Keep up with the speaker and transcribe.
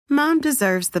Mom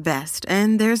deserves the best,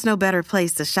 and there's no better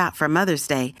place to shop for Mother's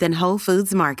Day than Whole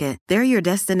Foods Market. They're your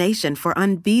destination for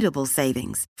unbeatable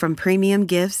savings, from premium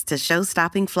gifts to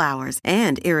show-stopping flowers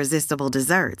and irresistible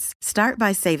desserts. Start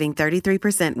by saving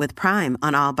 33% with Prime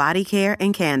on all body care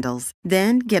and candles.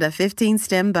 Then get a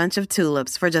 15-stem bunch of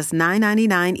tulips for just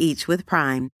 $9.99 each with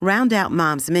Prime. Round out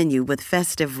Mom's menu with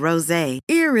festive rosé,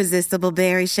 irresistible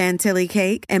berry chantilly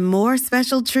cake, and more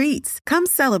special treats. Come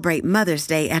celebrate Mother's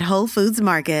Day at Whole Foods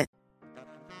Market.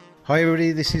 Hi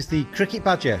everybody, this is the Cricket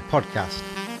Badger podcast.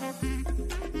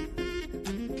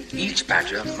 Each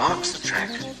badger marks the track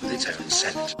with its own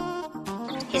scent.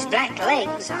 His black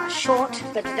legs are short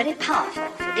but very powerful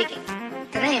for digging.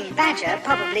 The name badger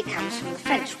probably comes from the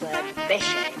French word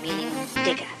bêcher, meaning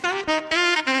digger.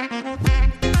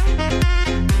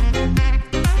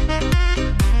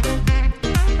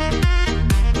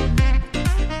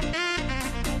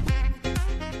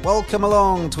 Welcome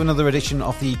along to another edition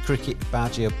of the Cricket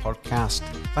Badger podcast.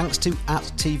 Thanks to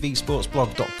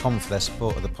 @tvsportsblog.com for their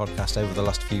support of the podcast over the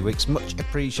last few weeks. Much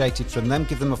appreciated from them.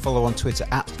 Give them a follow on Twitter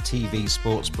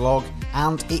 @tvsportsblog.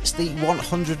 And it's the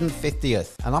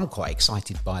 150th, and I'm quite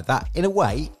excited by that. In a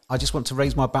way, I just want to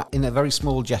raise my bat in a very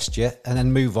small gesture and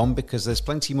then move on, because there's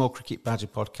plenty more Cricket Badger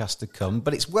podcasts to come.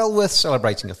 But it's well worth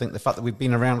celebrating, I think, the fact that we've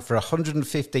been around for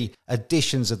 150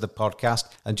 editions of the podcast,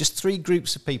 and just three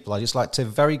groups of people I'd just like to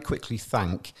very quickly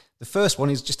thank. The first one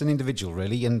is just an individual,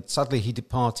 really, and sadly he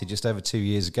departed just over 2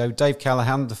 years ago. Dave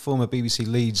Callaghan, the former BBC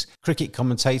Leeds cricket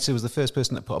commentator, was the first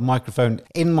person that put a microphone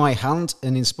in my hand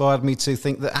and inspired me to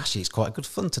think that actually it's quite good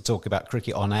fun to talk about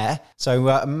cricket on air. So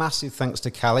a massive thanks to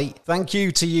Callie. Thank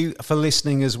you to you for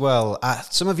listening as well.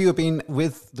 Some of you have been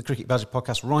with the Cricket Badger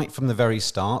podcast right from the very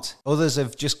start. Others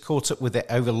have just caught up with it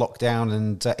over lockdown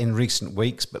and in recent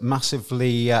weeks, but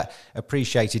massively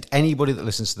appreciated anybody that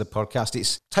listens to the podcast.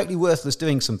 It's totally worthless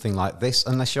doing something like this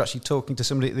unless you're actually talking to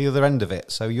somebody at the other end of it.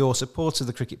 So your support of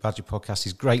the Cricket Badger podcast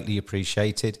is greatly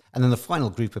appreciated. And then the final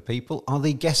group of people are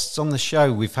the guests on the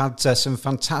show. We've had some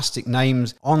fantastic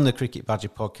names on the Cricket Badger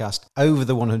podcast over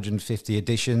the 150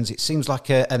 editions. It seems like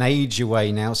an age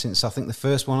away now since I think the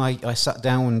first one I sat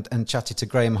down and chatted to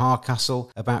Graham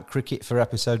Harcastle about cricket for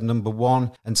episode number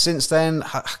 1. And since then,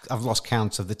 I've lost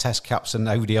count of the test caps and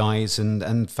ODIs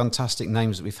and fantastic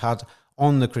names that we've had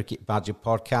on the Cricket Badger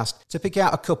podcast. To pick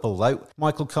out a couple though,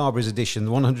 Michael Carberry's edition,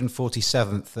 the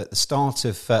 147th, at the start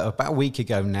of about a week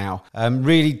ago now,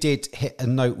 really did hit a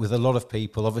note with a lot of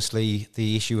people. Obviously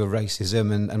the issue of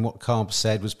racism and what Carb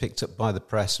said was picked up by the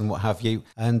press and what have you.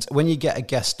 And when you get a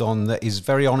guest on that is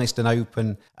very honest and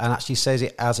open and actually says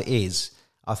it as it is,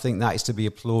 I think that is to be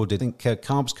applauded. I think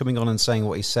Carbs coming on and saying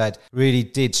what he said really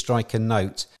did strike a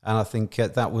note. And I think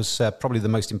that was probably the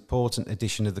most important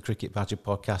edition of the Cricket Badger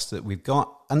podcast that we've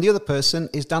got. And the other person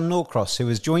is Dan Norcross, who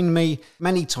has joined me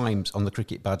many times on the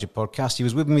Cricket Badger podcast. He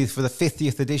was with me for the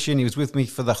 50th edition. He was with me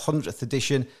for the 100th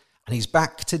edition. And he's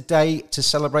back today to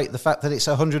celebrate the fact that it's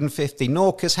 150.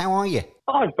 Norcus, how are you?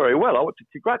 I'm very well. I want to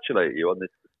congratulate you on this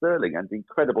sterling and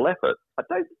incredible effort. I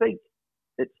don't think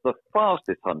it's the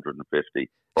fastest 150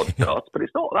 podcast, but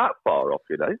it's not that far off,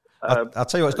 you know. I'll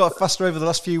tell you what, it's got faster over the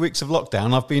last few weeks of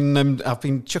lockdown. I've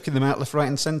been chucking them out left, right,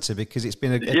 and centre because it's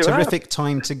been a terrific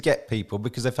time to get people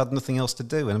because they've had nothing else to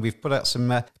do, and we've put out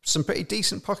some pretty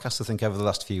decent podcasts, I think, over the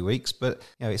last few weeks. But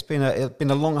you know, it's been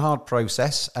a long, hard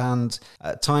process, and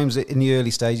at times in the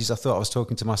early stages, I thought I was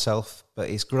talking to myself. But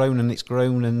it's grown,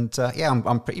 and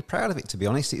I'm pretty proud of it, to be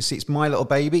honest. It's my little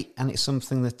baby, and it's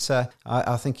something that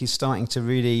I think is starting to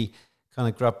really kind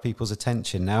of grab people's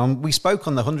attention now. And we spoke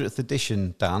on the 100th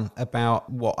edition, Dan, about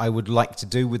what I would like to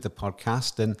do with the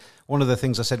podcast. And one of the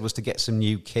things I said was to get some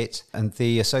new kit. And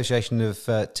the Association of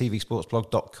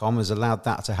tvsportsblog.com has allowed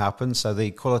that to happen. So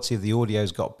the quality of the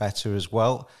audio's got better as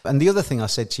well. And the other thing I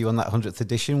said to you on that 100th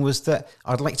edition was that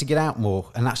I'd like to get out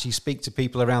more and actually speak to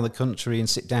people around the country and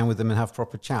sit down with them and have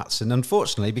proper chats. And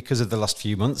unfortunately, because of the last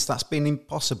few months, that's been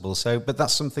impossible. But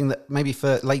that's something that maybe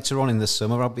for later on in the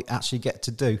summer, I'll actually get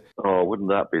to do. Oh, wouldn't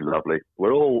that be lovely?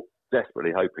 We're all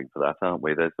desperately hoping for that, aren't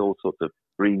we? There's all sorts of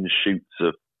green shoots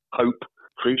of hope,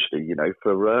 crucially, you know,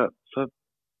 for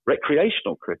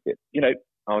recreational cricket. You know,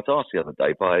 I was asked the other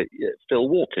day by Phil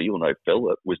Walker, you'll know Phil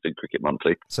at Wisden Cricket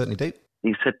Monthly. Certainly do.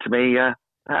 He said to me,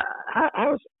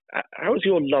 how's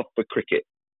your love for cricket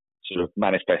sort of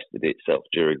manifested itself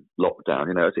during lockdown?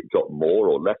 You know, has it got more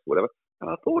or less, whatever?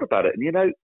 And I thought about it, and, you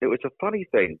know, it was a funny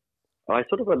thing. I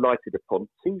sort of alighted upon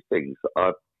two things that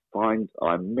I find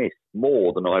I miss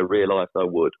more than I realised I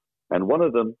would. And one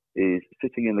of them is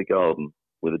sitting in the garden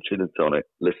with a gin and tonic,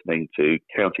 listening to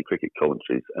county cricket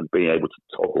commentaries and being able to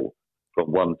toggle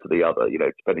from one to the other, you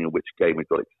know, depending on which game we've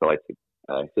got exciting.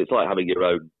 So it's like having your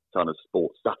own kind of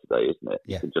sports Saturday, isn't it?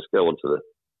 Yeah. You can just go onto the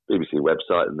BBC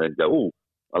website and then go, oh,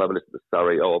 I'll have a listen to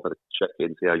Surrey. Oh, I better check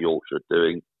in, see how Yorkshire are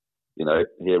doing. You know,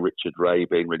 hear Richard Ray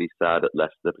being really sad at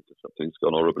Leicester because something's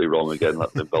gone horribly wrong again.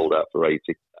 That's been bowled out for 80.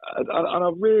 And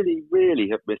I really, really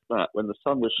have missed that. When the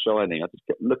sun was shining, I just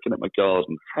kept looking at my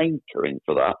garden, hankering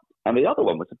for that. And the other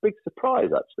one was a big surprise,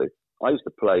 actually. I used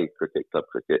to play cricket, club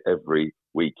cricket, every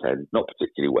weekend, not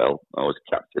particularly well. I was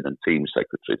captain and team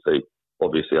secretary, so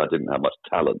obviously I didn't have much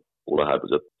talent. All I had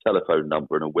was a telephone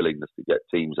number and a willingness to get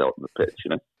teams out on the pitch,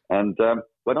 you know. And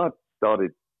when I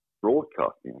started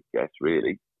broadcasting, I guess,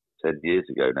 really, 10 years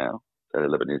ago now, 10,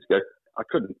 11 years ago, I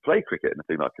couldn't play cricket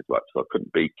anything like as much, so I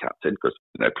couldn't be captain because,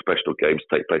 you know, professional games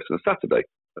take place on a Saturday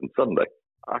and Sunday.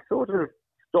 I sort of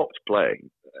stopped playing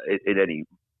in any,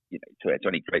 you know, to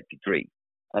any great degree,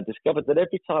 and discovered that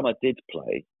every time I did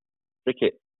play,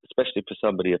 cricket, especially for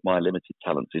somebody of my limited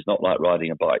talents, is not like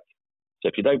riding a bike. So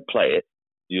if you don't play it,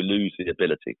 you lose the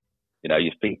ability. You know,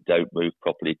 your feet don't move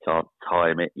properly, can't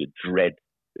time it, you dread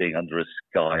being under a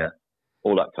skyer,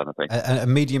 all that kind of thing. A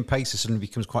medium pacer suddenly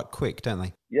becomes quite quick, don't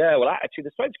they? Yeah, well, actually,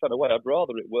 the strange kind of way, I'd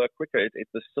rather it work quicker.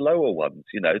 It's the slower ones,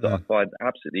 you know, that I find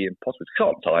absolutely impossible. I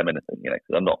can't time anything, you know,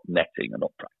 because I'm not netting, I'm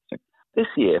not practicing. This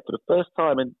year, for the first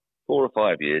time in 4 or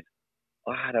 5 years,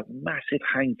 I had a massive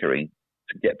hankering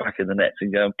to get back in the nets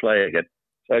and go and play again.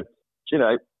 So, you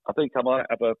know, I think I'm going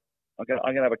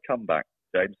to have a comeback,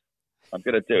 James. I'm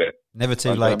going to do it. Never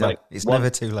too late, Dan. It's never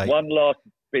too late. One last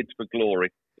bid for glory.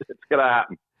 It's going to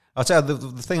happen. I'll tell you,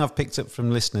 the thing I've picked up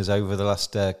from listeners over the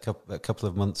last couple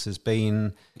of months has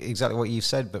been exactly what you've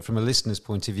said, but from a listener's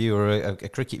point of view or a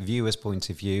cricket viewer's point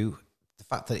of view, the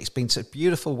fact that it's been such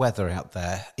beautiful weather out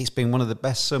there. It's been one of the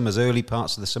best summers, early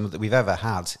parts of the summer that we've ever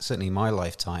had, certainly in my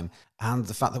lifetime. And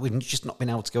the fact that we've just not been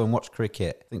able to go and watch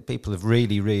cricket, I think people have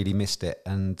really, really missed it.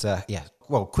 And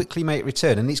quickly may it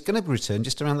return. And it's going to return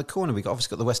just around the corner. We've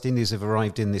obviously got the West Indies have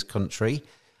arrived in this country.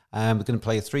 We're going to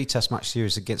play a 3 Test match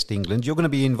series against England. You're going to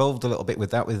be involved a little bit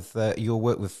with that, with your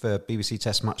work with BBC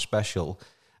Test Match Special.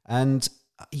 And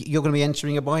you're going to be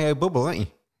entering a bio bubble, aren't you?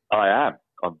 I am.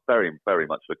 I'm very, very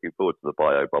much looking forward to the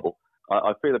bio bubble.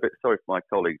 I feel a bit sorry for my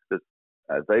colleagues because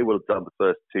they will have done the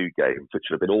first 2 games, which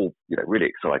have been all, you know, really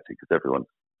exciting because everyone's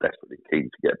desperately keen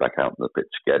to get back out on the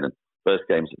pitch again. And first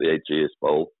game's at the Ageas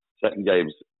Bowl, second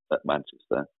game's at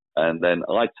Manchester. And then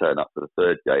I turn up for the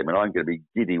 3rd game and I'm going to be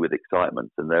giddy with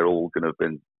excitement and they're all going to have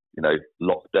been, you know,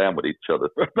 locked down with each other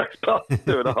for the best part of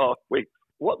 2.5 weeks.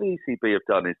 What the ECB have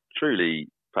done is truly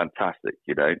fantastic,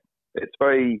 you know. It's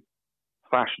very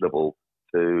fashionable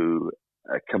to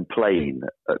complain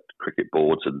at cricket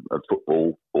boards and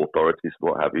football authorities and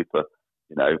what have you for,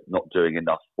 you know, not doing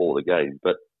enough for the game.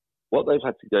 But what they've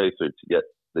had to go through to get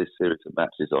this series of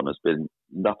matches on has been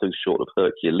nothing short of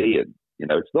Herculean. You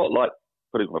know, it's not like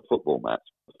putting on a football match,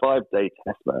 a 5-day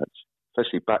test match,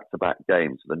 especially back-to-back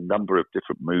games, the number of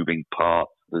different moving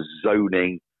parts, the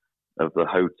zoning of the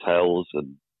hotels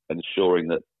and ensuring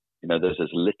that, you know, there's as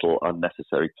little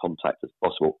unnecessary contact as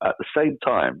possible. At the same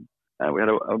time, we had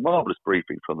a marvellous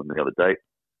briefing from them the other day,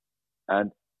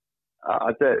 and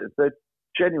they're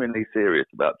genuinely serious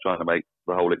about trying to make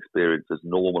the whole experience as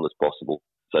normal as possible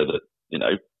so that, you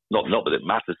know, not that it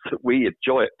matters that we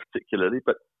enjoy it particularly,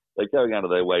 but they're going out of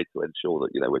their way to ensure that,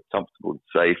 you know, we're comfortable and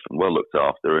safe and well looked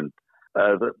after. And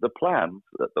the plans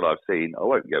that I've seen, I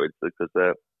won't go into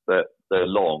because they're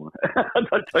long, and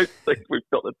I don't think we've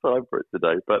got the time for it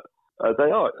today. But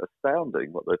they are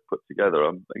astounding what they've put together.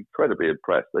 I'm incredibly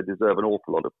impressed. They deserve an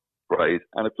awful lot of praise.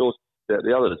 And of course,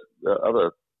 the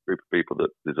other group of people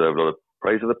that deserve a lot of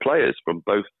praise are the players from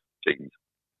both teams.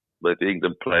 The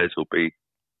England players will be,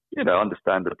 you know,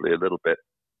 understandably a little bit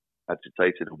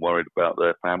agitated and worried about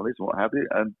their families and what have you,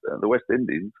 and the West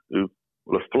Indians, who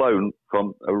will have flown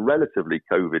from a relatively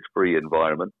COVID-free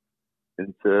environment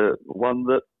into one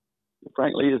that,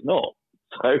 frankly, is not.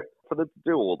 So for them to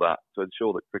do all that to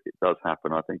ensure that cricket does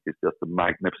happen, I think is just a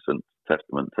magnificent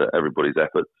testament to everybody's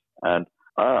efforts. And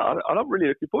I'm really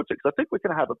looking forward to it because I think we're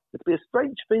going to have it'll be a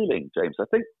strange feeling, James. I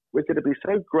think we're going to be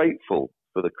so grateful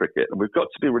for the cricket, and we've got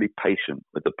to be really patient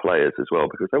with the players as well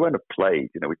because they won't have played.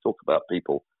 You know, we talk about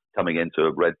people coming into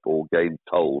a red ball game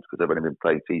cold because they've only been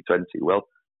playing T20. Well,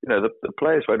 you know, the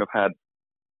players won't have had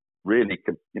really,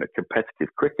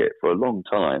 competitive cricket for a long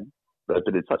time. They've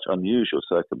been in such unusual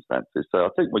circumstances. So I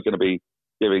think we're going to be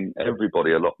giving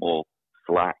everybody a lot more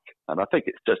slack. And I think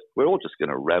we're all just going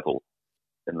to revel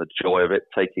in the joy of it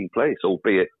taking place,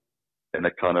 albeit in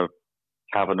a kind of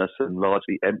cavernous and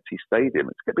largely empty stadium.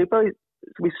 It's going to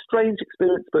be a strange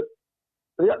experience, but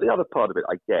the other part of it,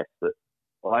 I guess, that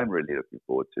I'm really looking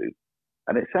forward to,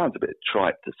 and it sounds a bit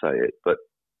trite to say it, but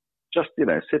just, you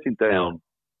know, sitting down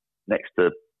next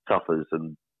to Tuffers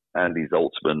and Andy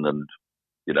Zoltzman and,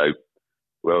 you know,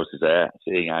 who else is there?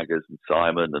 Seeing Aggers and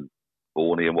Simon and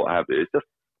Borney and what have you. It's just,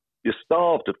 you're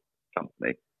starved of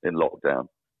company in lockdown.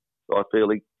 So I feel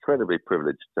incredibly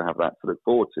privileged to have that to look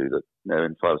forward to, that, you know,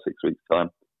 in 5 or 6 weeks' time,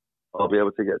 I'll be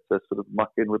able to get to sort of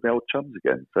muck in with my old chums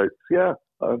again. So, yeah,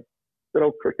 good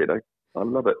old cricket, eh? I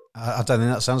love it. I don't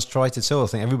think that sounds trite at all. I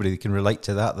think everybody can relate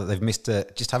to that they've missed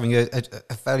just having a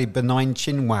fairly benign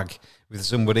chin wag with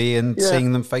somebody and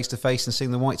seeing them face to face and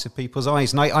seeing the whites of people's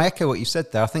eyes. And I echo what you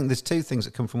said there. I think there's two things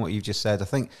that come from what you've just said. I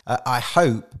think I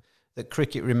hope that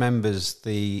cricket remembers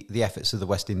the efforts of the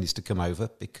West Indies to come over,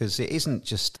 because it isn't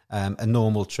just a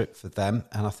normal trip for them,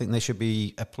 and I think they should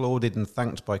be applauded and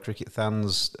thanked by cricket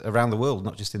fans around the world,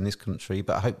 not just in this country.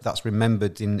 But I hope that's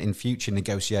remembered in future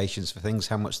negotiations for things,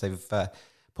 how much they've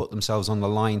put themselves on the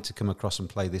line to come across and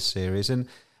play this series. And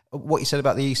what you said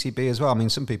about the ECB as well, I mean,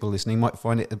 some people listening might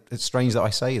find it strange that I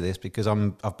say this, because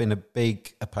I've been a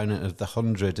big opponent of the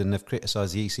 100 and have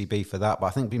criticised the ECB for that, but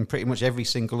I think in pretty much every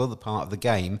single other part of the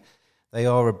game, they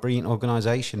are a brilliant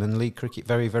organisation and lead cricket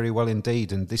very, very well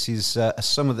indeed. And this is a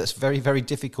summer that's very, very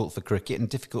difficult for cricket and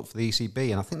difficult for the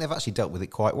ECB. And I think they've actually dealt with it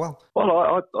quite well. Well,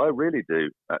 I really do,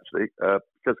 actually,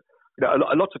 because, you know,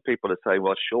 a lot of people are saying,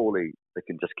 well, surely they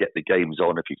can just get the games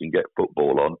on if you can get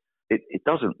football on. It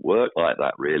doesn't work like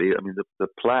that, really. I mean, the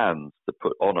plans to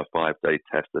put on a 5-day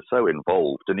test are so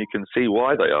involved, and you can see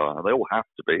why they are. And they all have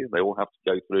to be, and they all have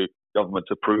to go through government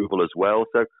approval as well.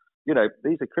 So, you know,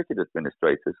 these are cricket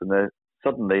administrators, and they're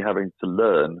suddenly having to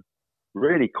learn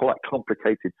really quite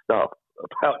complicated stuff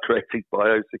about creating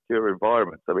biosecure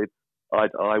environments. I mean,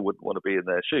 I wouldn't want to be in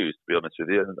their shoes, to be honest with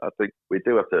you. And I think we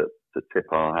do have to tip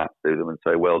our hat to them and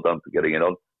say, well done for getting it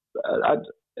on.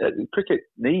 And cricket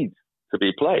needs to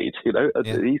be played. You know,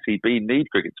 the ECB need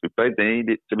cricket to be played. They need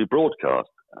it to be broadcast.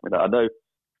 I mean, I know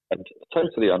and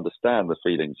totally understand the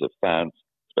feelings of fans,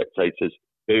 spectators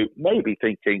who may be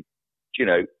thinking, you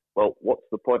know, well, what's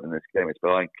the point in this game? It's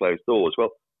behind closed doors.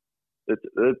 Well,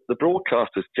 the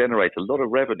broadcasters generate a lot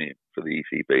of revenue for the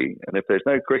ECB, and if there's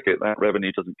no cricket, that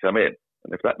revenue doesn't come in.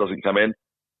 And if that doesn't come in,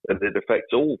 then it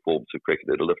affects all forms of cricket.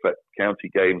 It'll affect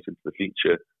county games into the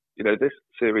future. You know, this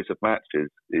series of matches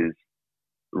is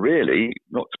really,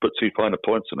 not to put too fine a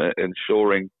point on it,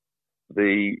 ensuring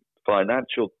the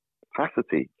financial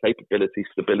capacity, capability,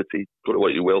 stability, call it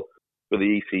what you will, for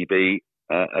the ECB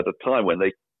at a time when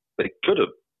they could have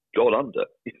gone under.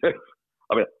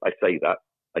 I mean, I say that.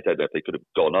 I don't know if they could have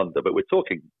gone under, but we're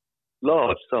talking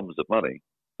large sums of money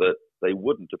that they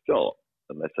wouldn't have got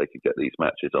unless they could get these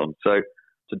matches on. So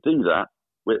to do that,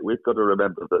 we've got to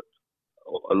remember that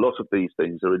a lot of these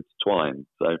things are intertwined.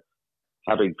 So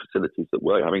having facilities that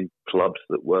work, having clubs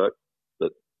that work,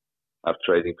 that have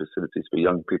training facilities for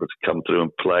young people to come through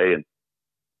and play, and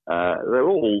they're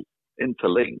all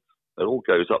interlinked. It all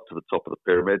goes up to the top of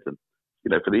the pyramid. And,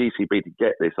 you know, for the ECB to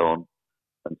get this on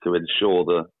and to ensure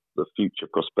the future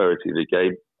prosperity of the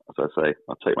game, as I say,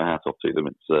 I'll take my hat off to them.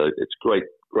 It's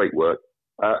great work.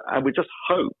 And we just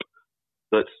hope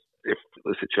that if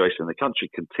the situation in the country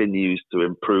continues to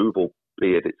improve,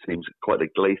 albeit it seems at quite a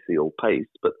glacial pace,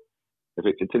 but if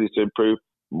it continues to improve,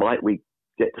 might we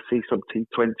get to see some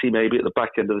T20 maybe at the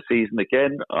back end of the season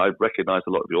again? I recognise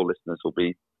a lot of your listeners will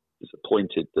be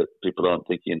disappointed that people aren't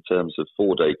thinking in terms of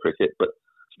 4-day cricket, but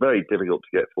it's very difficult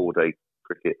to get 4-day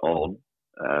cricket on.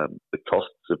 The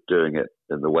costs of doing it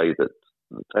in the way that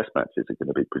the test matches are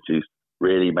going to be produced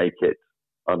really make it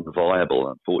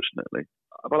unviable, unfortunately.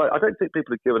 But I don't think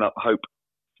people have given up hope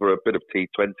for a bit of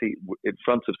T20 in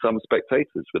front of some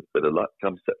spectators with a bit of luck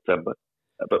come September.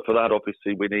 But for that,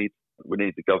 obviously, we need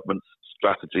the government's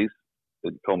strategies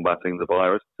in combating the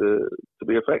virus to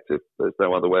be effective. There's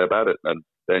no other way about it. And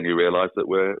then you realise that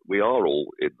we are all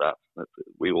in that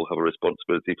we all have a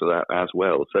responsibility for that as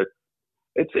well. So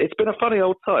it's been a funny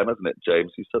old time, hasn't it,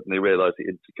 James? You suddenly realise the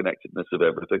interconnectedness of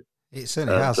everything. It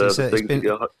certainly has. It's been,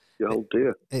 you hold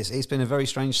dear. It's been a very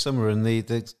strange summer, and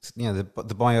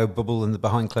the bio bubble and the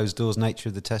behind closed doors nature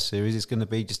of the Test series is going to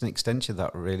be just an extension of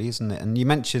that, really, isn't it? And you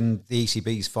mentioned the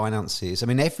ECB's finances. I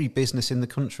mean, every business in the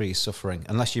country is suffering.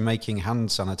 Unless you're making hand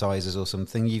sanitizers or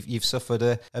something, you've suffered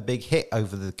a big hit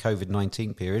over the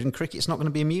COVID-19 period, and cricket's not going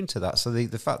to be immune to that. So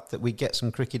the fact that we get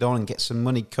some cricket on and get some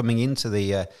money coming into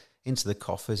the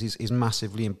coffers is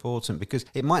massively important, because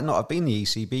it might not have been the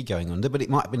ECB going under, but it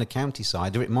might have been a county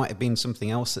side, or it might have been something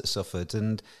else that suffered.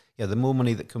 And the more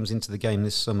money that comes into the game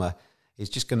this summer is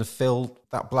just going to fill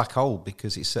that black hole,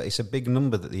 because it's a big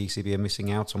number that the ECB are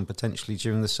missing out on potentially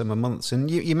during the summer months. And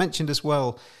you mentioned as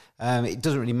well, it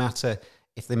doesn't really matter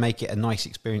if they make it a nice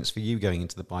experience for you going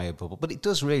into the bio bubble, but it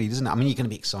does really, doesn't it? I mean, you're going to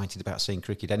be excited about seeing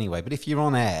cricket anyway, but if you're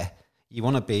on air you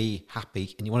want to be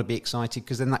happy and you want to be excited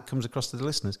because then that comes across to the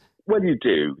listeners. Well, you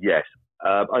do, yes.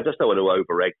 I just don't want to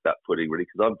over-egg that pudding, really,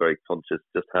 because I'm very conscious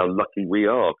just how lucky we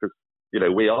are, because, you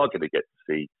know, we are going to get to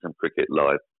see some cricket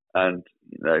live. And,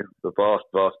 you know, the vast,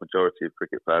 vast majority of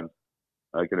cricket fans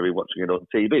are going to be watching it on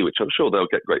TV, which I'm sure they'll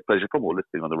get great pleasure from, or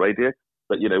listening on the radio.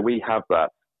 But, you know, we have that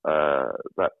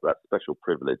special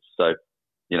privilege. So,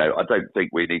 you know, I don't think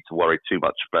we need to worry too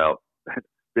much about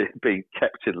being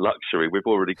kept in luxury. We've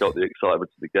already got the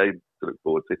excitement of the game to look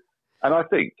forward to. And I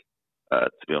think,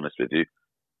 to be honest with you,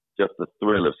 just the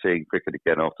thrill of seeing cricket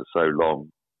again after so long,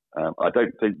 I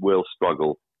don't think we'll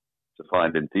struggle to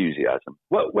find enthusiasm.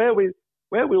 Well, where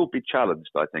we'll be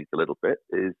challenged, I think, a little bit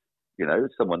is, you know,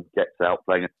 if someone gets out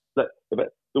playing.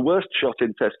 The worst shot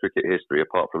in Test cricket history,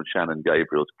 apart from Shannon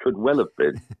Gabriel's, could well have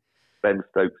been Ben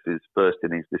Stokes' first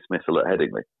innings dismissal at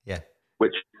Headingley,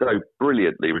 which so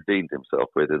brilliantly redeemed himself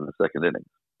with in the second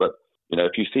innings. But, you know,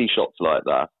 if you see shots like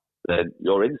that, then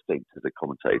your instinct as a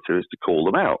commentator is to call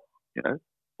them out, you know,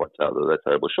 point out that they're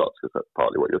terrible shots, because that's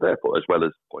partly what you're there for, as well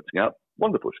as pointing out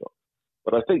wonderful shots.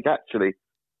 But I think actually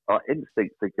our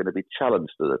instincts are going to be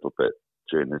challenged a little bit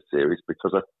during this series,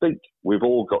 because I think we've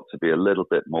all got to be a little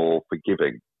bit more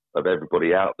forgiving of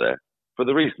everybody out there for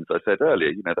the reasons I said earlier.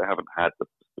 You know, they haven't had the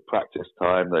practice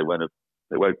time. They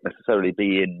won't necessarily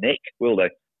be in nick, will they?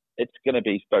 It's going to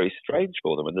be very strange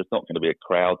for them, and there's not going to be a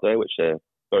crowd there, which they're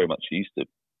very much used to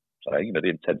playing. You know, the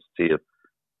intensity of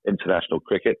international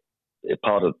cricket,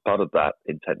 part of that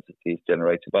intensity is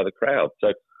generated by the crowd.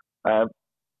 So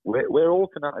we're all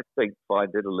going to, I think,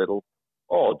 find it a little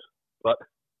odd, but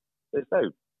there's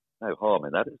no harm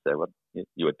in that, is there?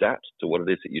 You adapt to what it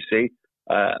is that you see.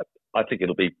 I think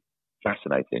it'll be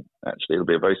fascinating, actually. It'll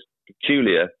be a very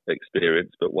peculiar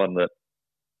experience, but one that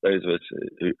those of us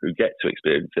who get to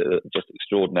experience it are just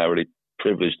extraordinarily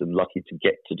privileged and lucky to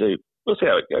get to do. We'll see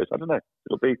how it goes. I don't know.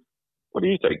 It'll be. What do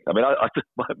you think? I mean,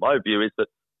 my view is that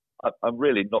I'm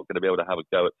really not going to be able to have a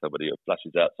go at somebody who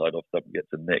flashes outside off something and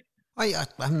gets a nick.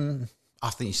 I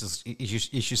think you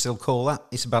should still call that.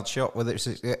 It's a bad shot, whether it's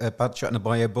a bad shot in a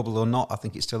bio bubble or not. I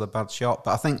think it's still a bad shot.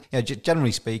 But I think,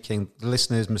 generally speaking, the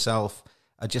listeners, myself,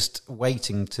 are just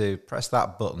waiting to press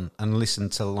that button and listen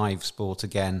to live sport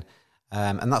again.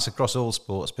 And that's across all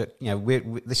sports. But, you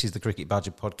know, this is the Cricket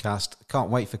Badger podcast. Can't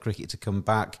wait for cricket to come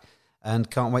back, and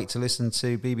can't wait to listen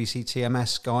to BBC TMS,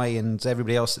 Sky, and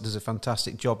everybody else that does a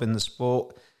fantastic job in the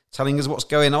sport, telling us what's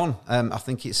going on. I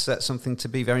think it's something to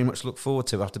be very much look forward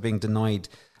to after being denied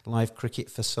live cricket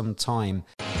for some time.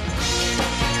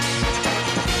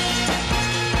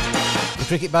 The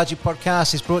Cricket Badger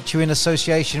podcast is brought to you in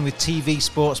association with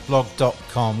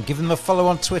tvsportsblog.com. Give them a follow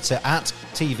on Twitter at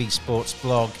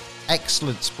tvsportsblog.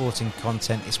 Excellent sporting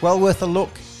content. It's well worth a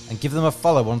look, and give them a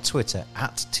follow on Twitter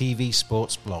at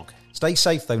tvsportsblog. Stay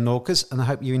safe though, Norcross, and I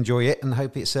hope you enjoy it, and I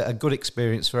hope it's a good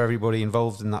experience for everybody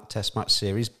involved in that Test match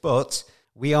series. But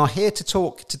we are here to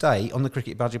talk today on the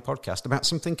Cricket Badger podcast about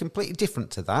something completely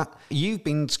different to that. You've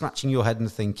been scratching your head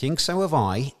and thinking, so have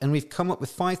I, and we've come up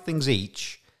with 5 things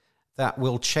each that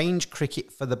will change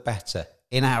cricket for the better,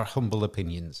 in our humble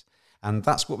opinions. And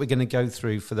that's what we're going to go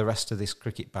through for the rest of this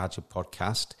Cricket Badger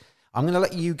podcast. I'm going to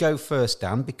let you go first,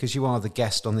 Dan, because you are the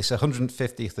guest on this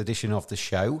 150th edition of the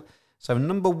show. So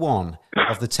number 1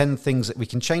 of the 10 things that we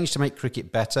can change to make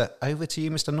cricket better, over to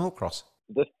you, Mr. Norcross.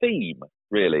 The theme,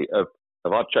 really, of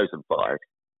I've chosen 5.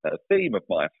 The theme of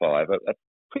my 5 are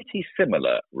pretty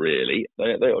similar, really.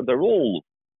 They're all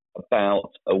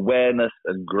about awareness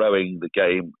and growing the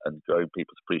game and growing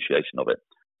people's appreciation of it.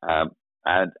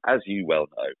 And as you well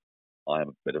know, I'm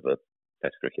a bit of a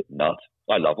Test cricket nut.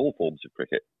 I love all forms of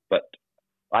cricket, but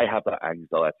I have that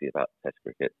anxiety about Test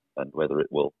cricket and whether it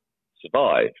will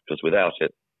survive, because without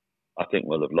it, I think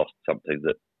we'll have lost something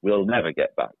that we'll never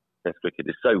get back. Test cricket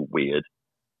is so weird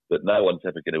that no one's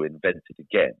ever going to invent it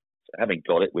again. So having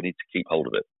got it, we need to keep hold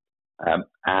of it.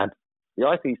 And the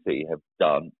ICC have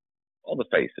done, on the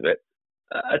face of it,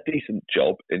 a decent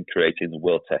job in creating the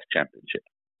World Test Championship,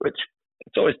 which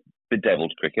it's always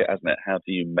bedeviled cricket, hasn't it? How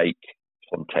do you make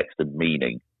context and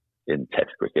meaning in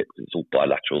Test cricket? Because it's all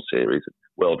bilateral series.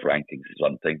 World rankings is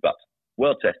one thing, but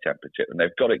World Test Championship, and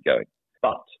they've got it going.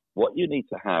 But what you need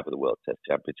to have with the World Test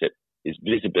Championship is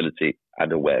visibility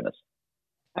and awareness.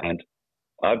 And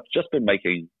I've just been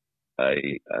making a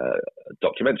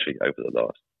documentary over the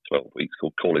last 12 weeks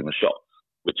called Calling the Shots,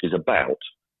 which is about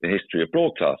the history of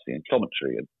broadcasting and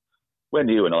commentary. And when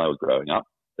you and I were growing up,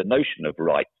 the notion of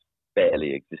rights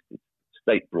barely existed.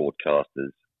 State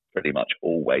broadcasters pretty much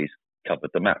always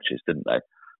covered the matches, didn't they?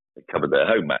 They covered their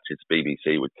home matches.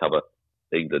 BBC would cover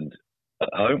England at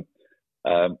home.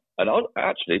 And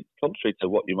actually, contrary to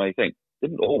what you may think,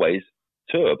 didn't always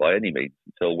tour by any means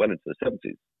until well into the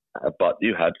 70s. But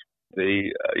you had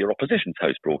your opposition's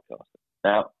host broadcaster.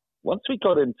 Now, once we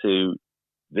got into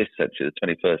this century, the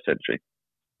 21st century,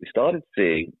 we started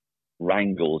seeing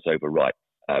wrangles over rights.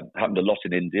 Happened a lot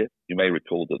in India. You may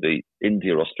recall that the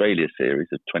India-Australia series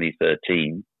of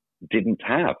 2013 didn't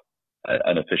have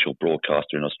an official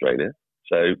broadcaster in Australia.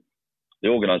 So the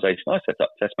organisation I set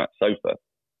up, Test Match Sofa,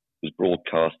 was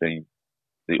broadcasting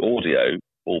the audio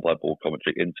ball-by-ball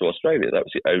commentary into Australia. That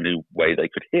was the only way they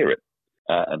could hear it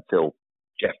until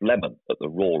Jeff Lemon at the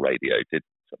Raw Radio did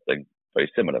something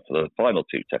very similar for the final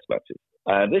two Test matches.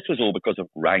 And this was all because of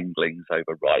wranglings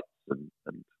over rights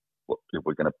and what people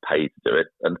were going to pay to do it.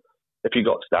 And if you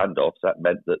got standoffs, that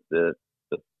meant that the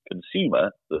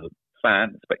consumer, the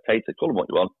fan, the spectator, call them what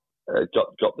you want,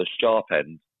 got the sharp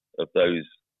end of those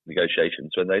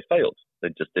negotiations when they failed. They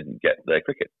just didn't get their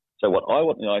cricket. So what I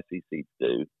want the ICC to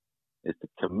do is to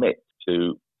commit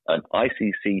to an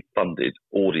ICC-funded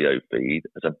audio feed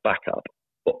as a backup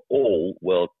for all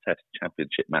World Test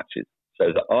Championship matches, so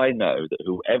that I know that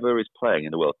whoever is playing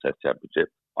in the World Test Championship,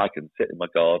 I can sit in my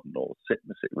garden or sit in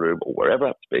the sitting room or wherever I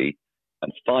have to be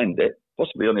and find it,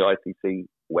 possibly on the ICC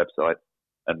website,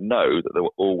 and know that there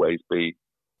will always be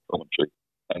commentary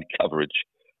and coverage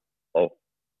of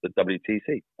the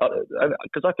WTC.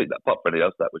 Because I think that, apart from anything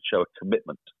else, that would show a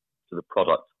commitment to the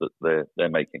product that they're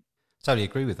making. Totally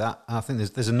agree with that. I think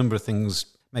there's a number of things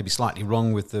maybe slightly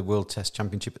wrong with the World Test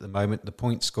Championship at the moment. The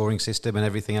point scoring system and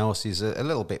everything else is a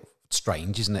little bit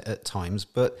strange, isn't it, at times?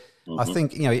 But I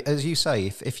think, as you say,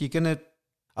 if you're going to...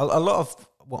 A lot of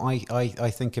what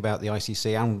I think about the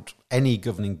ICC and any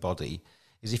governing body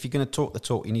is if you're going to talk the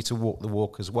talk, you need to walk the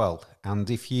walk as well. And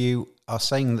if you are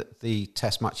saying that the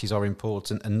test matches are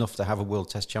important enough to have a World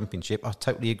Test Championship, I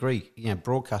totally agree.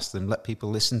 Broadcast them, let people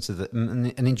listen to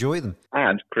them and enjoy them.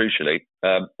 And crucially,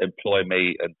 employ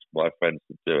me and my friends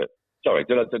to do it. Sorry,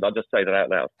 did I just say that out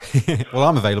loud? Well,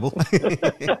 I'm available.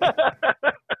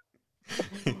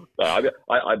 No,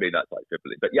 I mean that quite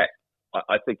simply. But yes,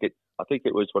 I think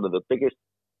it was one of the biggest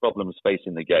problems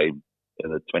facing the game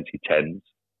in the 2010s.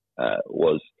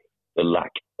 Was the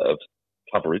lack of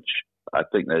coverage. I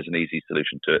think there's an easy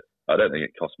solution to it. I don't think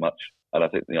it costs much, and I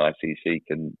think the ICC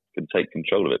can take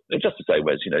control of it. It's just the same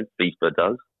way as FIFA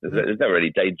does. There's never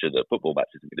any danger that football match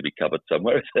isn't going to be covered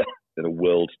somewhere in a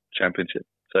world championship.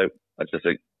 So I just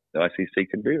think the ICC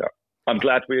can do that. I'm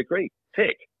glad we agree.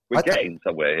 Tick. We're getting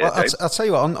somewhere here. Well, I'll tell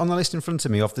you what, on the list in front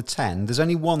of me, of the 10, there's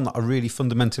only one that I really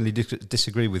fundamentally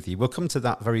disagree with you. We'll come to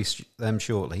that very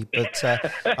shortly. But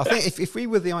I think if we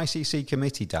were the ICC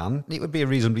committee, Dan, it would be a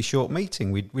reasonably short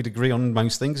meeting. We'd agree on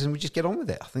most things and we'd just get on with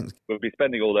it, I think. We'll be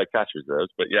spending all their cash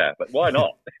reserves, but why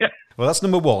not? Well, that's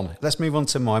number one. Let's move on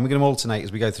to mine. We're going to alternate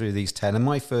as we go through these 10. And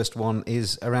my first one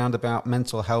is around about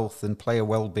mental health and player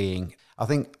well-being. I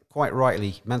think, quite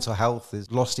rightly, mental health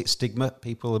has lost its stigma.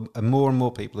 More and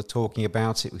more people are talking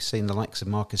about it. We've seen the likes of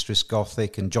Marcus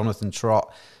Trescothick and Jonathan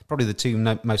Trott, probably the two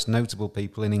most notable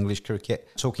people in English cricket,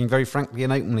 talking very frankly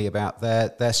and openly about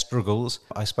their struggles.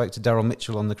 I spoke to Daryl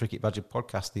Mitchell on the Cricket Badger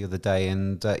podcast the other day,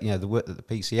 and the work that the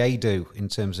PCA do in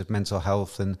terms of mental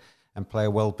health and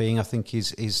player well-being, I think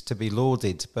is to be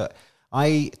lauded. But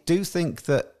I do think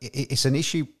that it's an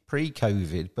issue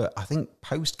pre-COVID, but I think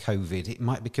post-COVID it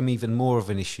might become even more of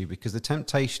an issue, because the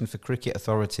temptation for cricket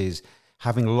authorities,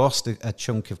 having lost a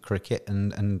chunk of cricket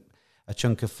and a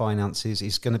chunk of finances,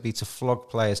 is going to be to flog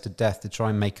players to death to try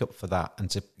and make up for that, and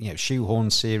to shoehorn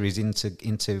series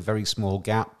into very small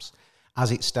gaps. As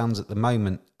it stands at the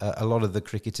moment, a lot of the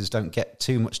cricketers don't get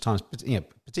too much time,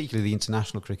 particularly the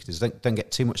international cricketers, don't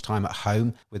get too much time at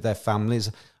home with their families.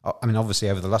 I mean, obviously,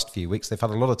 over the last few weeks, they've had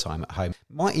a lot of time at home.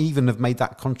 Might even have made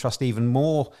that contrast even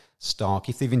more stark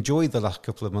if they've enjoyed the last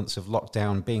couple of months of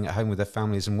lockdown, being at home with their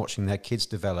families and watching their kids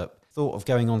develop. Thought of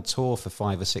going on tour for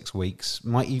 5 or 6 weeks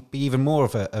might be even more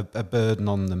of a burden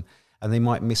on them, and they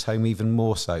might miss home even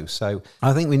more so. So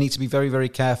I think we need to be very, very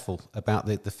careful about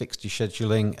the fixture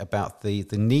scheduling, about the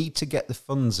need to get the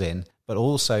funds in, but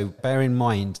also bear in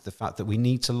mind the fact that we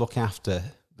need to look after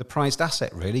the prized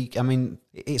asset, really. I mean,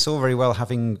 it's all very well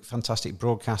having fantastic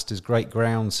broadcasters, great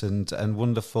grounds and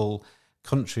wonderful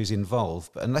countries involved,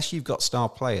 but unless you've got star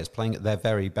players playing at their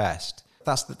very best,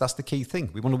 that's the key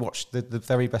thing. We want to watch the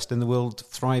very best in the world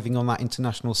thriving on that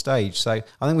international stage. So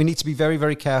I think we need to be very,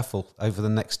 very careful over the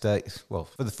next, for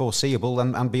the foreseeable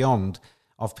and beyond,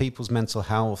 of people's mental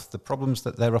health, the problems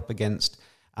that they're up against,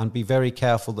 and be very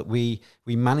careful that we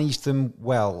manage them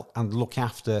well and look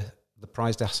after the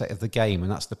prized asset of the game,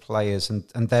 and that's the players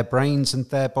and their brains and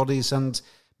their bodies, and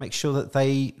make sure that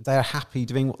they're happy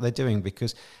doing what they're doing,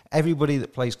 because everybody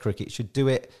that plays cricket should do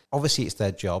it. Obviously, it's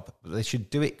their job, but they should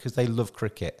do it because they love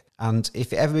cricket. And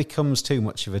if it ever becomes too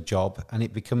much of a job and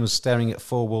it becomes staring at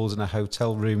four walls in a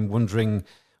hotel room, wondering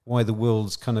why the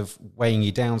world's kind of weighing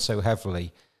you down so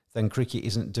heavily, then cricket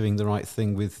isn't doing the right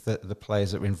thing with the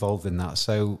players that are involved in that.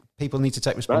 So people need to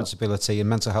take responsibility, and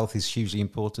mental health is hugely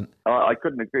important. I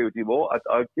couldn't agree with you more.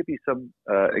 I'll give you some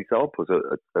examples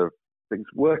of things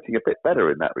working a bit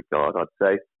better in that regard. I'd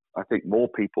say I think more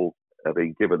people are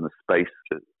being given the space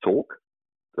to talk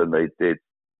than they did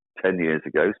 10 years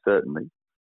ago, certainly.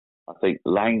 I think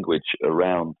language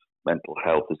around mental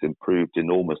health has improved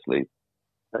enormously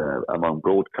among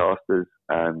broadcasters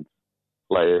and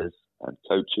players and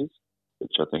coaches,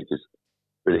 which I think is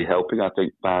really helping. I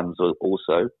think fans are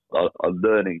also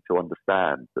learning to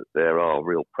understand that there are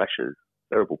real pressures,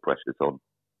 terrible pressures on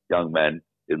young men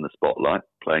in the spotlight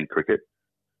playing cricket,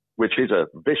 which is a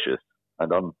vicious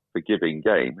and unforgiving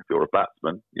game. If you're a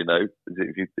batsman,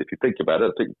 if you think about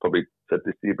it, I think I probably said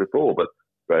this to you before, but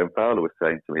Graham Fowler was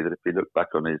saying to me that if you look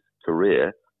back on his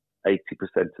career, 80%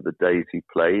 of the days he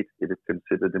played, he'd have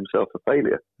considered himself a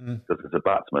failure. Because as a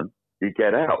batsman, you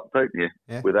get out, don't you,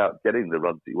 without getting the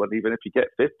runs that you want. Even if you get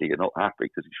 50, you're not happy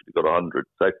because you should have got 100.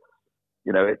 So,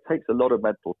 it takes a lot of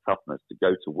mental toughness to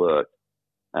go to work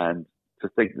and to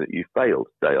think that you failed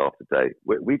day after day.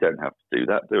 We don't have to do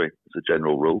that, do we? It's a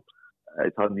general rule.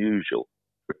 It's unusual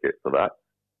cricket for that.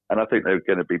 And I think there are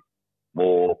going to be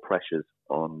more pressures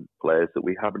on players that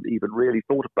we haven't even really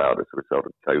thought about as a result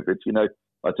of COVID.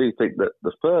 I do think that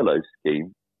the furlough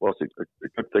scheme was a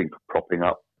good thing for propping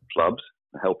up clubs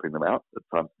and helping them out at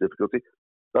times of difficulty.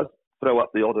 It does throw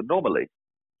up the odd anomaly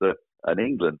that an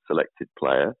England selected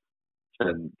player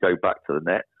can go back to the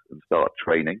nets and start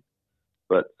training,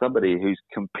 but somebody who's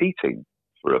competing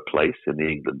for a place in the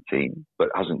England team but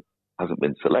hasn't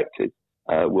been selected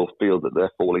will feel that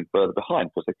they're falling further behind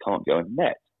because they can't go and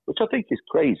net, which I think is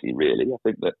crazy, really. I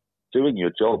think that doing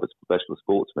your job as a professional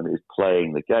sportsman is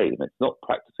playing the game. It's not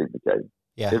practicing the game.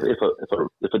 Yeah.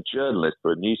 If a journalist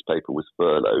for a newspaper was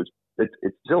furloughed, it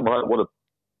still might want to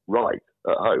write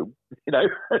at home,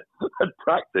 and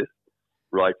practice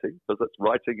writing, because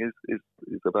writing is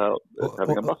about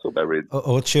having a muscle memory.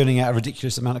 Or churning out a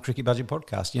ridiculous amount of Cricket Badger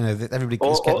podcasts. That everybody can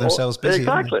just get themselves busy.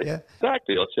 Exactly. Yeah.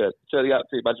 Exactly. Or churning out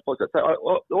Cricket Badger podcasts. So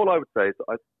all I would say is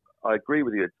I agree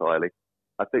with you entirely.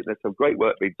 I think there's some great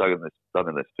work being done in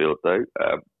this field, though.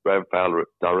 Graham Fowler at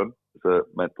Durham is a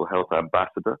mental health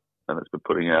ambassador and has been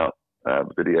putting out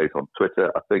videos on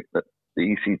Twitter. I think that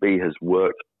the ECB has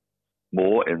worked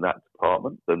more in that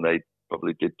department than they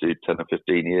probably did do 10 or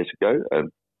 15 years ago.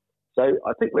 And so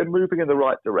I think we're moving in the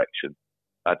right direction,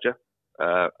 Badger.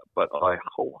 But I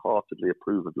wholeheartedly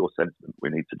approve of your sentiment. We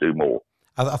need to do more.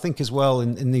 I think as well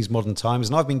in these modern times,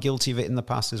 and I've been guilty of it in the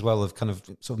past as well, of kind of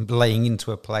sort of laying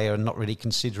into a player and not really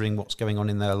considering what's going on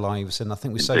in their lives. And I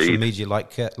think with social media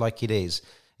like it is,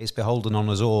 it's beholden on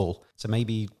us all to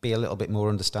maybe be a little bit more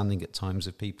understanding at times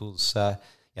of people's...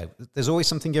 there's always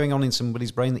something going on in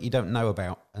somebody's brain that you don't know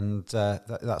about, and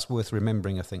that's worth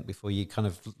remembering, I think, before you kind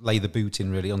of lay the boot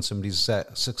in really on somebody's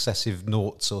successive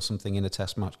noughts or something in a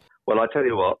test match. Well, I tell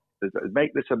you what,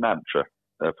 make this a mantra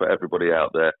for everybody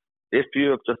out there. If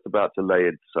you're just about to lay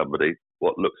into somebody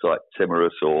what looks like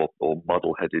timorous or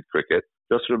muddle-headed cricket,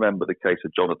 just remember the case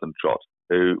of Jonathan Trott,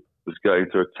 who was going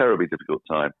through a terribly difficult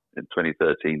time in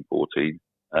 2013-14,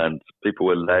 and people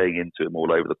were laying into him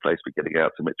all over the place for getting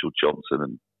out to Mitchell Johnson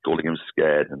and calling him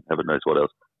scared and heaven knows what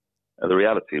else. And the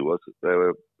reality was that there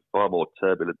were far more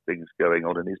turbulent things going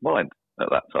on in his mind at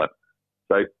that time.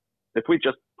 So if we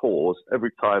just pause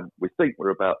every time we think we're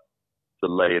about to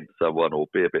lay into someone or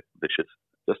be a bit vicious,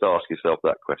 just ask yourself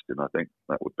that question. I think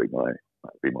that would be my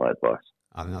advice.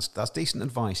 I think that's decent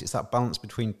advice. It's that balance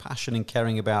between passion and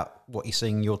caring about what you're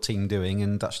seeing your team doing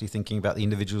and actually thinking about the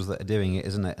individuals that are doing it,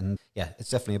 isn't it? And yeah,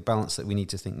 it's definitely a balance that we need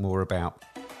to think more about.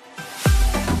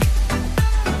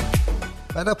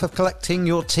 Fed up of collecting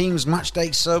your team's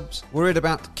matchday subs? Worried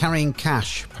about carrying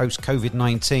cash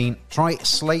post-COVID-19? Try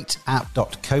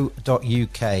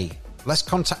slateapp.co.uk. Less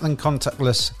contact than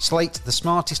contactless. Slate, the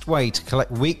smartest way to collect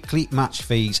weekly match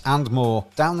fees and more.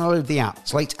 Download the app,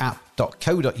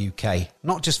 slateapp.co.uk.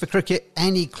 Not just for cricket,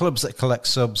 any clubs that collect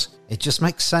subs. It just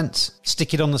makes sense.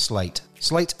 Stick it on the Slate.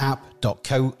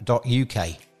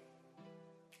 slateapp.co.uk.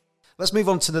 Let's move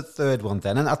on to the third one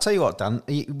then. And I'll tell you what, Dan,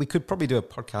 we could probably do a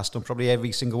podcast on probably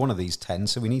every single one of these 10,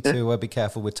 so we need to be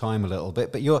careful with time a little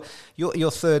bit. But your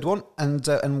third one, and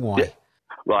why? Yeah.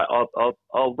 Right,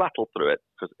 I'll rattle through it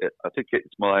because I think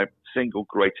it's my single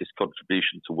greatest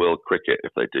contribution to world cricket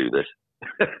if they do this.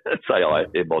 say I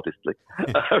immodestly.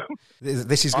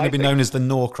 This is going to be known as the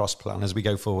Norcross plan as we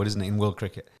go forward, isn't it, in world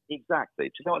cricket? Exactly.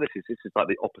 Do you know what this is? This is like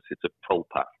the opposite of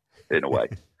tollpath, in a way.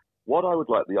 What I would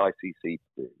like the ICC to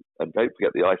do, and don't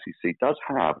forget the ICC does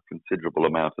have a considerable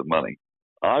amount of money,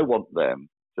 I want them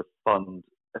to fund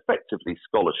effectively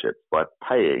scholarships by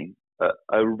paying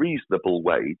a reasonable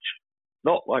wage,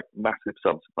 not like massive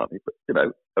sums of money, but,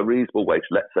 a reasonable wage.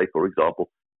 Let's say, for example,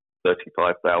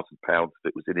 £35,000 if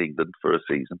it was in England for a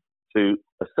season, to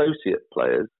associate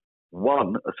players,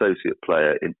 one associate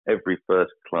player in every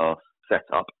first-class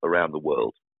setup around the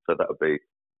world. So that would be,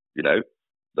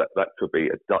 that could be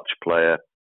a Dutch player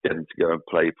getting to go and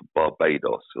play for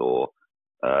Barbados, or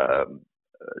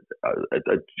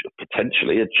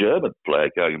potentially a German player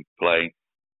going and playing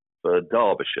for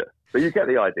Derbyshire. So you get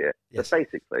the idea. Yes. So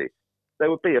basically, there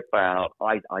would be about,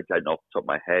 I don't know off the top of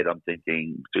my head, I'm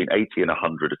thinking between 80 and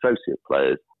 100 associate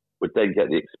players would then get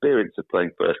the experience of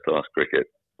playing first-class cricket,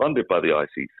 funded by the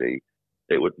ICC.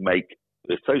 It would make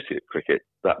the associate cricket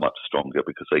that much stronger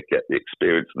because they get the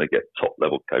experience and they get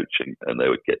top-level coaching, and they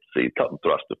would get to see cut and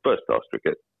thrust of first-class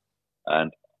cricket.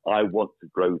 And I want to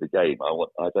grow the game.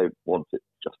 I don't want it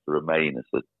just to remain as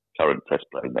the current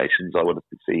test-playing nations. I want us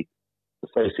to see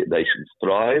associate nations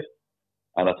thrive,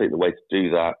 and I think the way to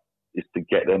do that is to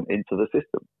get them into the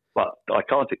system. But I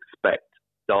can't expect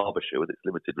Derbyshire, with its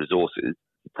limited resources,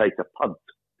 to take a punt,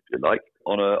 if you like,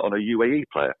 on a UAE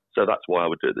player. So that's why I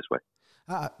would do it this way.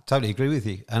 I totally agree with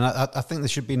you. And I think there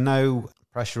should be no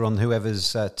pressure on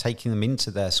whoever's taking them into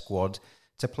their squad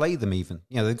to play them even.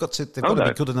 They've got to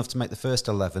be good enough to make the first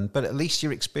 11, but at least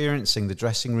you're experiencing the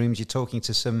dressing rooms. You're talking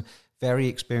to some very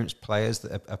experienced players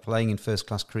that are playing in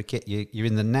first-class cricket. You're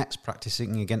in the nets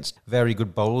practicing against very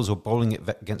good bowlers or bowling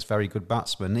against very good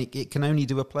batsmen. It can only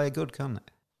do a player good, can't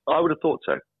it? I would have thought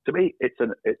so. To me, it's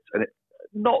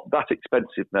not that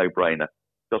expensive no-brainer.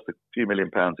 Just a few £1 million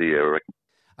a year, I reckon.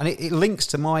 And it links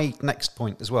to my next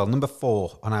point as well. Number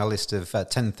 4 on our list of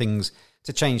 10 things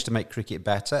to change to make cricket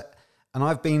better. And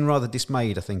I've been rather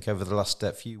dismayed, I think, over the last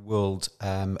few world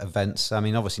events. I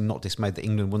mean, obviously not dismayed that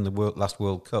England won the last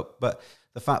World Cup, but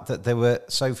the fact that there were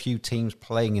so few teams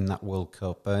playing in that World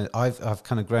Cup. I've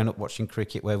kind of grown up watching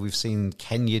cricket where we've seen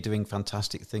Kenya doing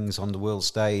fantastic things on the world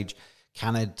stage,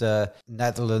 Canada,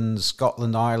 Netherlands,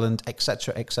 Scotland, Ireland,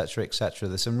 etc., etc., etc.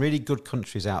 There's some really good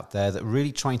countries out there that are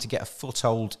really trying to get a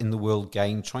foothold in the world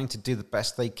game, trying to do the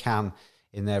best they can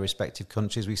in their respective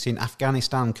countries. We've seen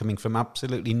Afghanistan coming from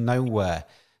absolutely nowhere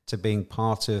to being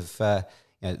part of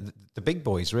the big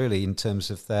boys, really, in terms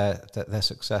of their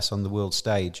success on the world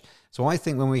stage. So I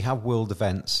think when we have world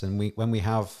events and when we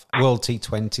have World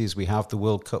T20s, we have the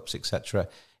World Cups, etc.,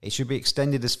 it should be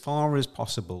extended as far as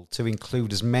possible to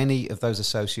include as many of those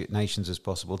associate nations as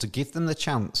possible, to give them the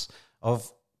chance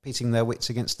of pitting their wits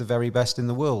against the very best in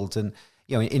the world. And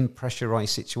in pressurised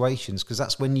situations, because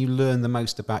that's when you learn the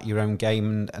most about your own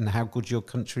game and how good your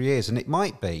country is. And it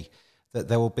might be that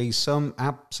there will be some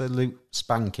absolute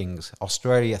spankings.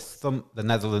 Australia thump the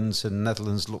Netherlands and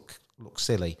Netherlands look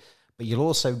silly. But you'll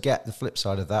also get the flip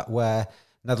side of that, where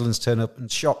Netherlands turn up and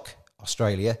shock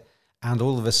Australia, and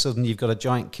all of a sudden you've got a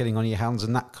giant killing on your hands,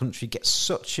 and that country gets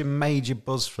such a major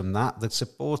buzz from that. The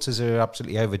supporters are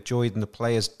absolutely overjoyed, and the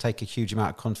players take a huge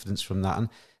amount of confidence from that. And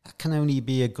that can only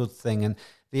be a good thing. And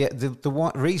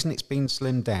the reason it's been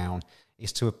slimmed down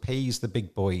is to appease the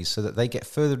big boys so that they get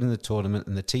further in the tournament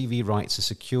and the TV rights are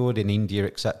secured in India,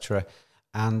 etc.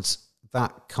 And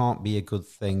that can't be a good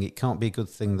thing. It can't be a good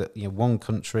thing that one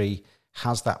country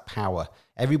has that power.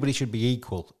 Everybody should be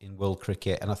equal in world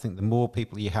cricket, and I think the more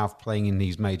people you have playing in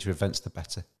these major events, the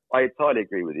better. I entirely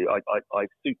agree with you. I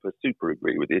super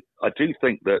agree with you. I do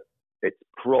think that it's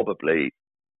probably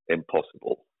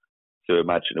impossible to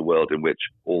imagine a world in which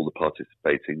all the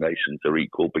participating nations are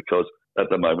equal, because at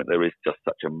the moment there is just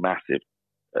such a massive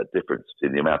difference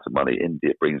in the amount of money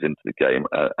India brings into the game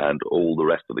and all the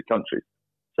rest of the countries.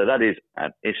 So that is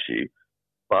an issue,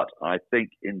 but I think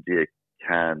India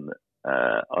can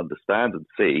understand and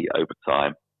see over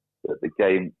time that the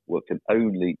game can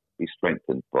only be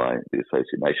strengthened by the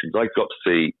associate nations. I got to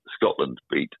see Scotland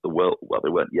beat the world, well, they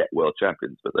weren't yet world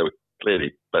champions, but they were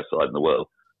clearly best side in the world,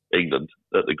 England,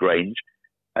 at the Grange,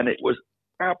 and it was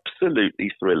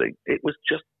absolutely thrilling. It was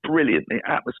just brilliant. The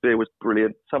atmosphere was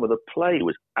brilliant. Some of the play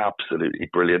was absolutely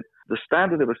brilliant. The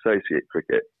standard of associate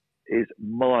cricket is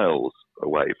miles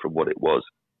away from what it was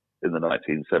in the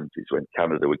 1970s when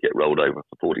Canada would get rolled over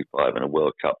for 45 in a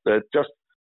World Cup. They're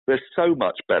so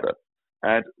much better.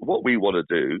 And what we want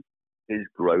to do is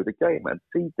grow the game and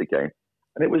feed the game.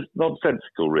 And it was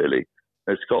nonsensical, really,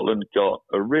 Scotland got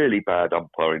a really bad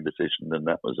umpiring decision, and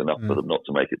that was enough for them not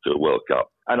to make it to a World Cup.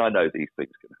 And I know these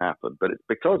things can happen, but it's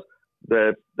because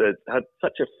they had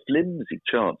such a flimsy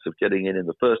chance of getting in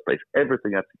the first place.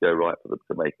 Everything had to go right for them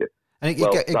to make it. And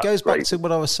it goes back to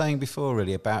what I was saying before,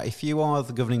 really, about if you are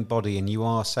the governing body and you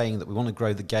are saying that we want to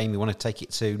grow the game, we want to take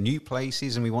it to new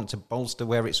places and we want to bolster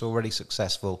where it's already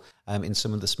successful in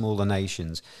some of the smaller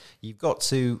nations, you've got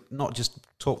to not just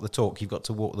talk the talk, you've got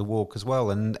to walk the walk as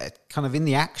well. And kind of in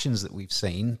the actions that we've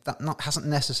seen, that hasn't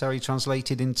necessarily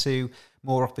translated into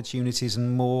more opportunities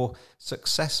and more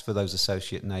success for those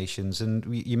associate nations. And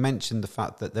you mentioned the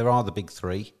fact that there are the big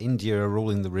three. India are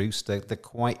ruling the roost. They're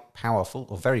quite powerful,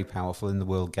 or very powerful in the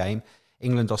world game.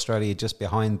 England, Australia just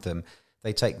behind them.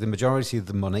 They take the majority of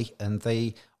the money, and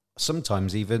they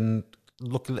sometimes even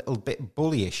look a little bit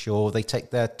bullyish, or they take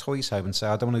their toys home and say,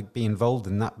 I don't want to be involved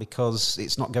in that because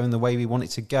it's not going the way we want it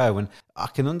to go. And I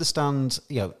can understand,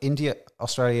 India,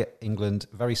 Australia, England,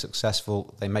 very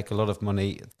successful. They make a lot of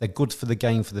money. They're good for the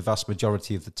game for the vast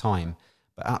majority of the time.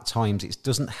 But at times, it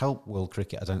doesn't help world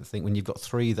cricket, I don't think, when you've got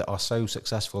three that are so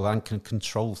successful and can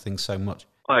control things so much.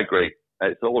 I agree.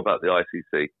 It's all about the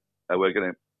ICC. We're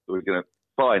going to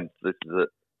find this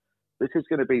is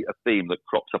going to be a theme that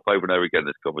crops up over and over again in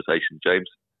this conversation, James.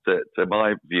 To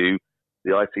my view,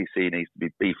 the ICC needs to be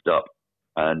beefed up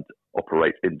and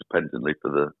operate independently for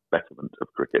the betterment of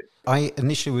cricket. I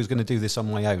initially was going to do this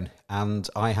on my own, and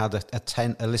I had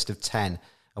a list of 10,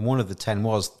 and one of the 10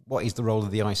 was, what is the role of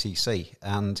the ICC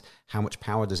and how much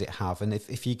power does it have? And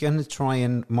if you're going to try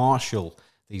and marshal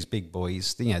these big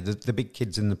boys, the big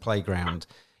kids in the playground,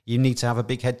 you need to have a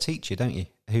big head teacher, don't you,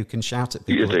 who can shout at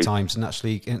people at times and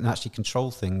actually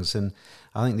control things. And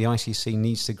I think the ICC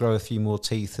needs to grow a few more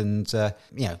teeth and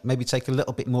maybe take a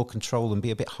little bit more control and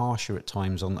be a bit harsher at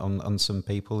times on some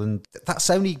people. And that's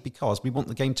only because we want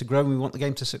the game to grow and we want the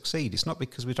game to succeed. It's not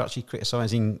because we're actually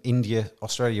criticising India,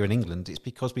 Australia and England. It's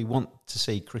because we want to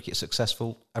see cricket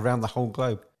successful around the whole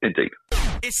globe. Indeed.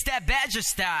 It's that Badger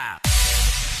style.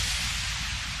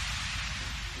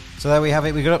 So there we have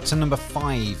it. We got up to number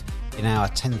 5 in our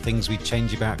 10 things we'd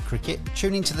change about cricket.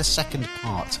 Tune into the second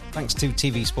part. Thanks to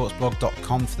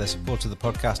tvsportsblog.com for their support of the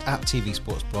podcast, at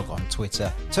tvsportsblog on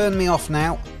Twitter. Turn me off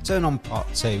now. Turn on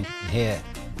part 2. And here,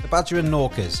 the Badger and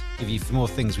Norcross give you more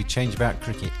things we'd change about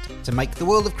cricket to make the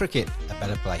world of cricket a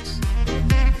better place.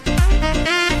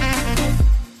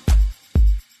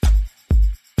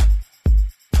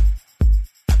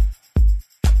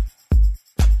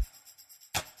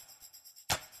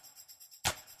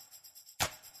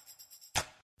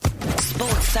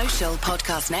 Social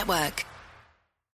Podcast Network.